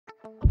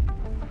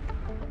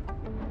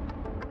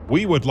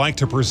We would like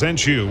to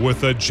present you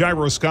with the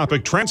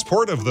gyroscopic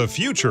transport of the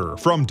future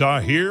from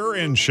Dahir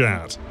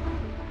Insaat.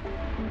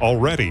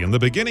 Already in the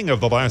beginning of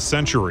the last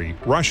century,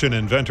 Russian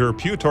inventor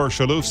Pyotr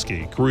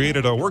Shilovsky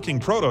created a working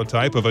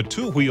prototype of a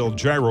two-wheeled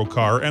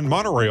gyrocar and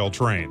monorail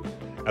train.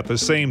 At the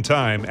same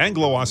time,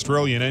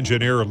 Anglo-Australian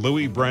engineer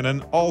Louis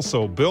Brennan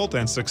also built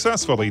and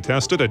successfully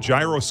tested a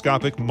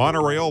gyroscopic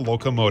monorail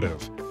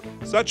locomotive.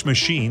 Such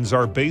machines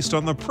are based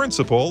on the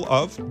principle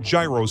of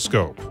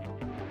gyroscope.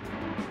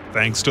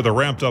 Thanks to the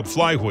ramped-up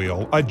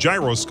flywheel, a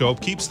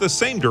gyroscope keeps the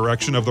same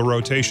direction of the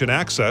rotation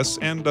axis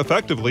and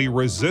effectively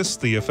resists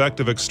the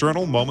effect of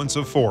external moments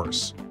of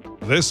force.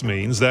 This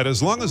means that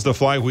as long as the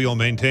flywheel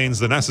maintains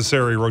the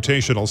necessary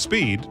rotational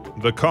speed,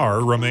 the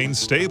car remains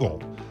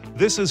stable.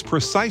 This is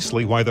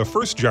precisely why the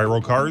first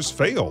gyrocars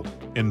failed.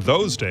 In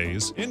those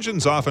days,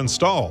 engines often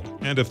stalled,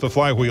 and if the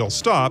flywheel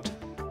stopped,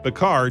 the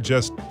car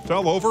just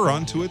fell over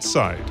onto its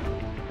side.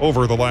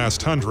 Over the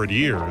last 100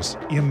 years,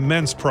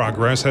 immense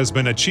progress has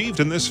been achieved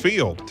in this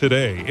field.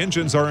 Today,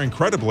 engines are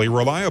incredibly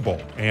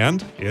reliable,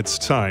 and it's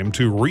time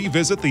to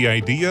revisit the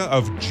idea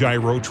of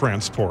gyro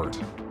transport.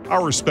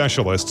 Our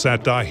specialists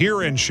at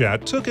Dahir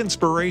Insaat took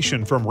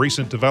inspiration from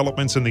recent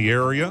developments in the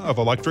area of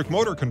electric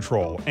motor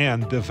control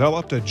and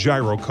developed a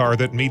gyrocar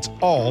that meets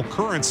all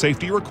current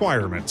safety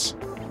requirements.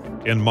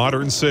 In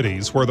modern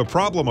cities, where the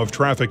problem of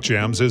traffic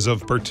jams is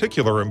of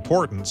particular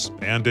importance,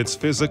 and it's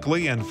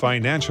physically and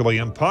financially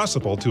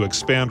impossible to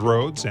expand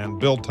roads and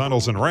build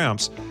tunnels and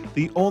ramps,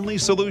 the only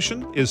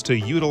solution is to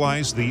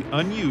utilize the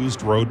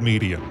unused road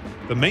medium.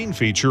 The main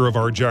feature of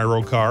our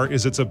gyrocar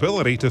is its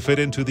ability to fit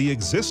into the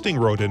existing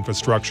road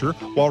infrastructure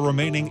while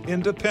remaining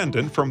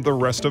independent from the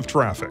rest of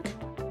traffic.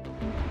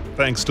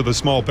 Thanks to the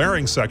small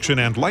bearing section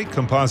and light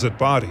composite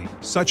body,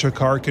 such a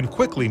car can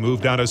quickly move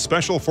down a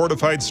special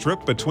fortified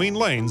strip between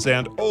lanes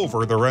and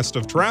over the rest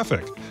of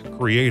traffic,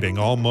 creating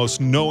almost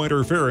no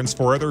interference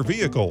for other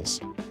vehicles.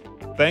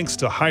 Thanks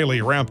to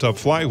highly ramped-up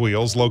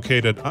flywheels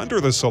located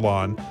under the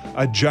salon,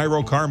 a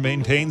gyrocar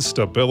maintains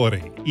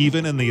stability,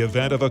 even in the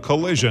event of a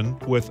collision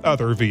with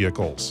other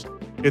vehicles.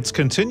 Its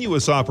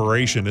continuous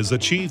operation is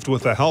achieved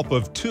with the help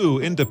of two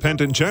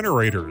independent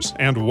generators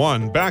and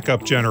one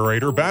backup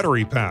generator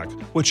battery pack,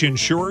 which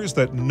ensures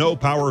that no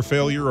power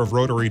failure of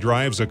rotary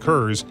drives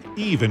occurs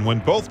even when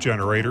both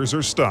generators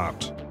are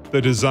stopped.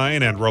 The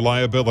design and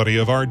reliability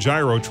of our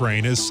gyro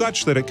train is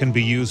such that it can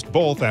be used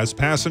both as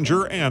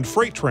passenger and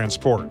freight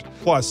transport.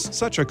 Plus,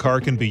 such a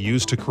car can be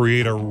used to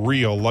create a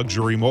real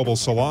luxury mobile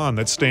salon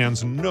that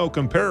stands no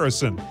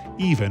comparison,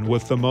 even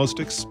with the most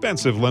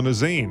expensive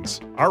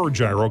limousines. Our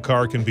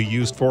gyrocar can be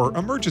used for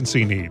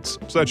emergency needs,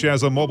 such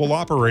as a mobile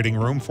operating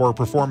room for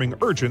performing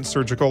urgent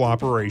surgical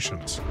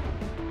operations.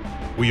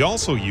 We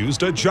also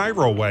used a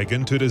gyro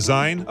wagon to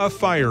design a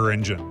fire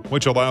engine,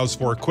 which allows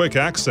for quick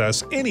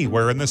access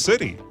anywhere in the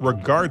city,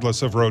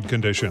 regardless of road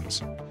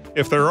conditions.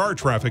 If there are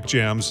traffic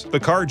jams, the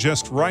car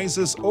just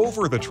rises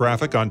over the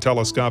traffic on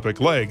telescopic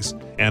legs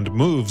and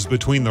moves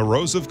between the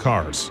rows of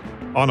cars.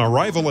 On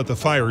arrival at the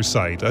fire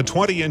site, a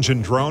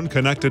 20-engine drone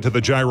connected to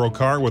the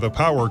gyrocar with a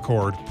power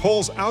cord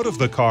pulls out of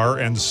the car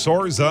and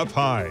soars up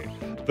high.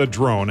 The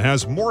drone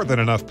has more than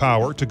enough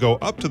power to go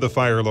up to the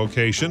fire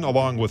location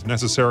along with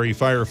necessary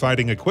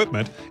firefighting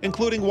equipment,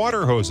 including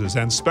water hoses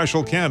and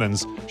special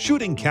cannons,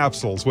 shooting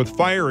capsules with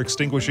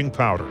fire-extinguishing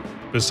powder.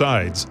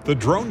 Besides, the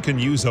drone can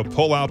use a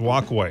pull-out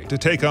walkway to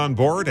take on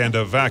board and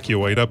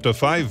evacuate up to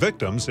 5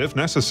 victims if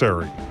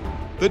necessary.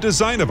 The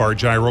design of our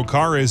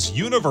gyrocar is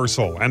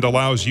universal and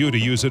allows you to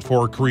use it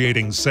for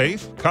creating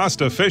safe,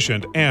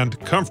 cost-efficient, and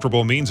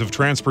comfortable means of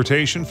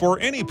transportation for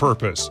any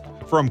purpose,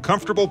 from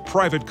comfortable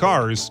private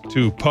cars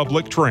to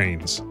public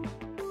trains.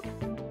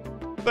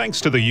 Thanks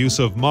to the use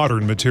of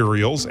modern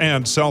materials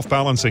and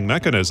self-balancing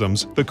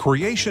mechanisms, the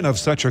creation of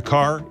such a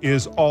car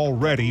is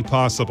already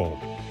possible.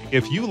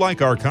 If you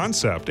like our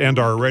concept and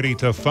are ready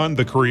to fund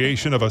the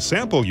creation of a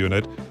sample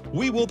unit,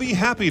 we will be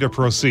happy to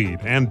proceed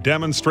and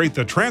demonstrate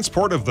the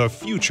transport of the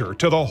future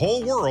to the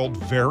whole world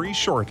very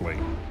shortly.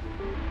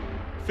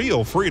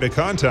 Feel free to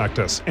contact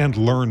us and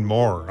learn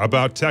more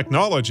about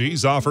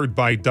technologies offered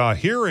by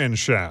Dahir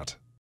Insaat.